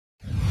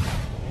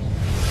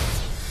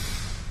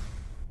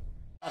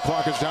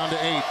clock is down to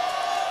 8.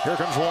 Here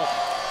comes Walton.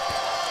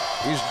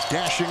 He's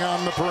dashing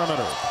on the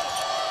perimeter.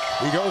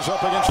 He goes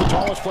up against the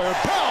tallest player,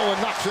 Bell,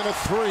 and knocks in a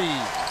 3.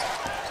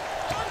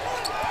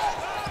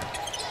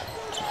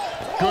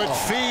 Good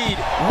feed.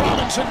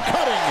 Robinson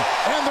cutting,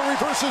 and the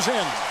reverse is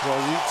in.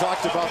 Well, you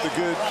talked about the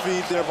good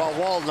feed there by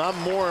Walton. I'm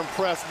more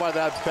impressed by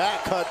that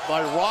back cut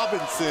by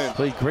Robinson.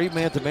 Played great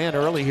man-to-man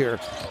early here.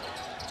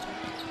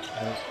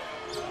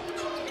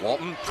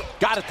 Walton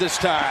got it this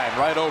time,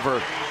 right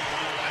over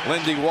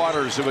Lindy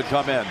Waters, who would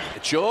come in.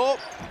 Mitchell,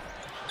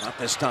 not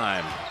this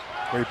time.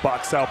 Great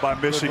box out by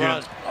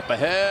Michigan. Up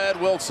ahead,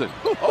 Wilson.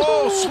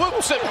 Oh,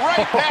 swoops it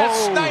right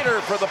past Snyder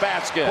for the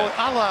basket. Boy,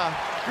 a la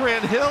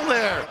Grant Hill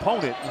there.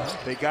 Opponent,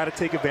 they got to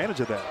take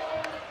advantage of that.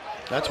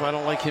 That's why I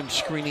don't like him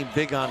screening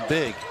big on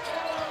big.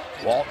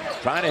 Walton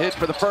trying to hit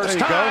for the first There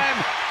you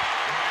time.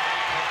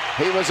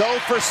 He was 0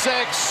 for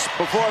 6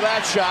 before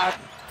that shot.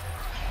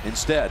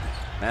 Instead,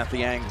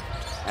 Mathiang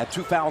had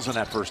 2 fouls in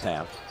that first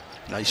half.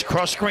 Nice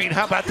cross screen.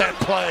 How about that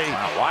play?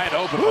 Wow, wide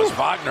open was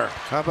Wagner.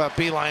 How about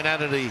Beeline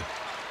out of the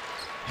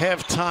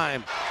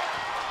halftime?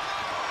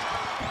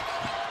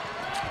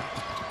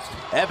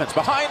 Evans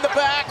behind the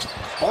back,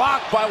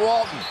 blocked by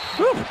Walton.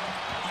 Whew.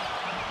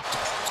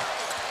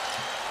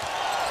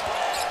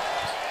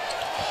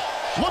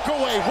 Look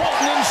away,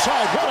 Walton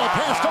inside. What a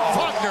pass to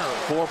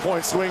Wagner.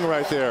 4-point swing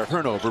right there.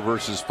 Turnover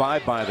versus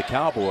 5 by the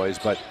Cowboys,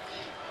 but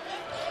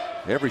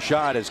every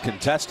shot is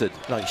contested.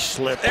 Nice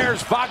slip.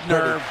 There's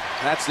Wagner.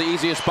 That's the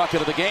easiest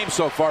bucket of the game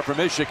so far for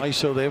Michigan. Nice,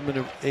 so they've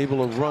been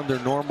able to run their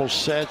normal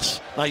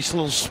sets. Nice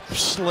little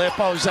slip.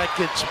 Oh, is that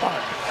good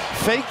spot?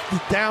 Fake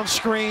the down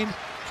screen.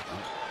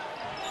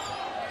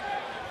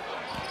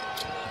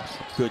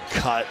 Good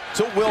cut.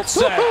 To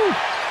Wilson.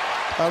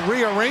 A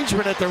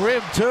rearrangement at the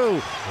rim,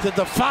 too, to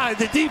defy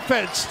the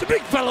defense. The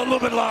big fella a little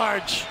bit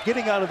large.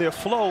 Getting out of their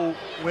flow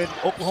when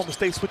Oklahoma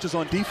State switches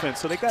on defense,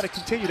 so they got to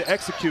continue to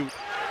execute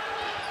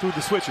through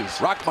the switches.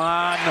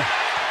 Rockman.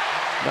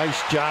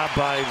 Nice job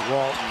by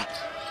Walton.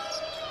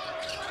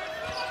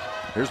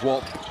 Here's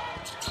Walton.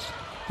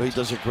 He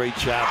does a great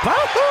job.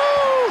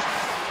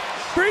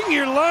 Bring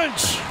your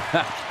lunch.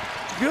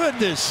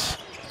 Goodness.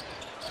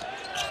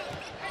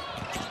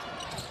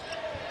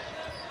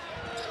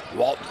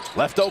 Walton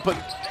left open.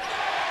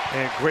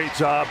 And great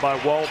job by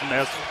Walton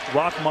as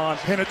Rockman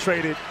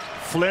penetrated,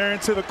 flaring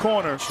to the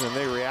corner. And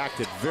they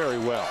reacted very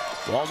well.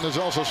 Walton has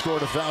also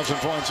scored 1,000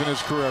 points in his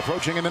career.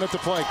 Approaching a minute to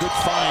play. Good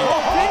find.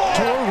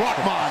 Toward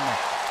Rockman.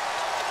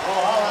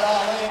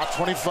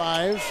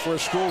 25 for a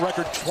school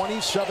record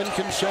 27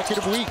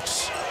 consecutive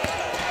weeks.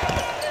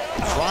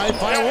 Tried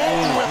by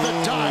Walton with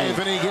the dive,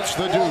 and he gets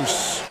the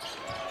deuce.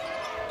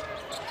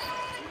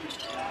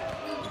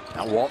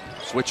 Now Walton,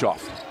 switch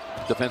off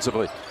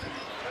defensively.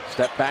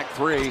 Step back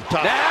 3.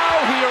 Now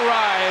he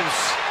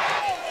arrives.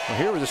 Well,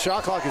 here the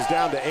shot clock is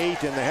down to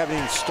 8, and they haven't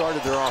even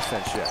started their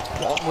offense yet.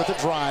 Walton with the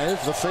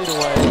drive, the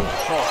fadeaway.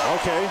 Oh,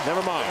 okay,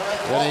 never mind.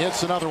 And he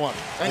hits another one.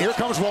 And here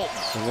comes Walton.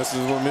 And this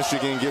is where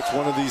Michigan gets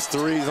one of these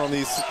threes on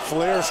these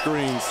flare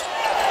screens.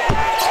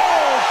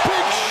 Oh,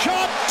 big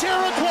shot,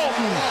 Derrick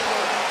Walton.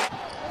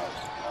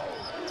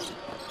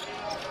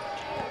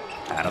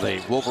 Out of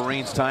the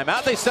Wolverines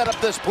timeout, they set up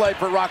this play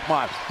for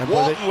Rockman.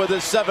 Walton with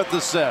his 7th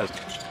assist.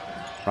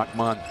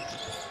 Rockman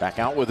back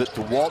out with it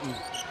to Walton.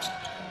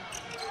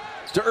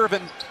 To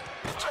Irvin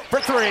for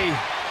 3.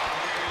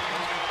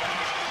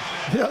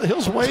 Yeah,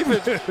 he'll wave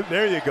it.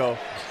 There you go.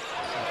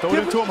 Throw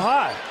it to him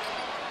high.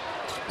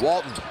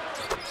 Walton.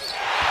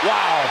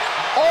 Wow.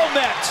 All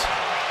net.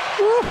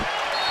 Woo.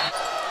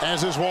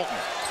 As is Walton.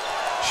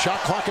 Shot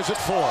clock is at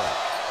 4.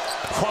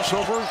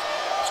 Crossover.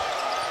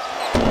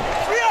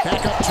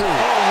 Back up 2.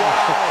 Oh,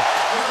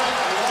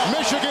 wow.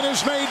 Michigan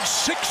has made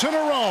 6 in a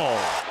row.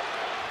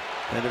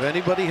 And if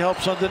anybody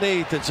helps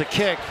underneath, it's a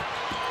kick.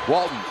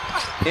 Walton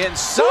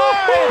inside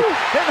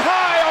and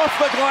high off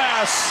the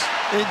glass.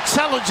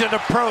 Intelligent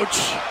approach.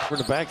 For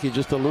the back you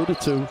just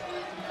alluded to.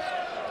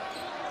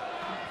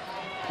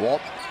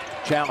 Walton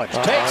challenge,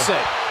 takes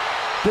it.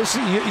 This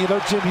is, you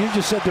know, Jim, you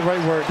just said the right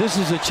word. This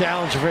is a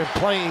challenge for him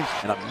playing.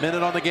 And a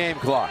minute on the game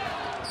clock.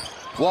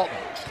 Walton.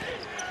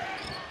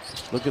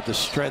 Look at the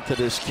strength of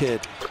this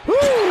kid. Woo,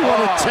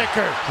 what a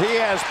ticker. He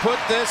has put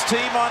this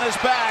team on his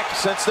back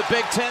since the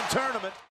Big Ten tournament.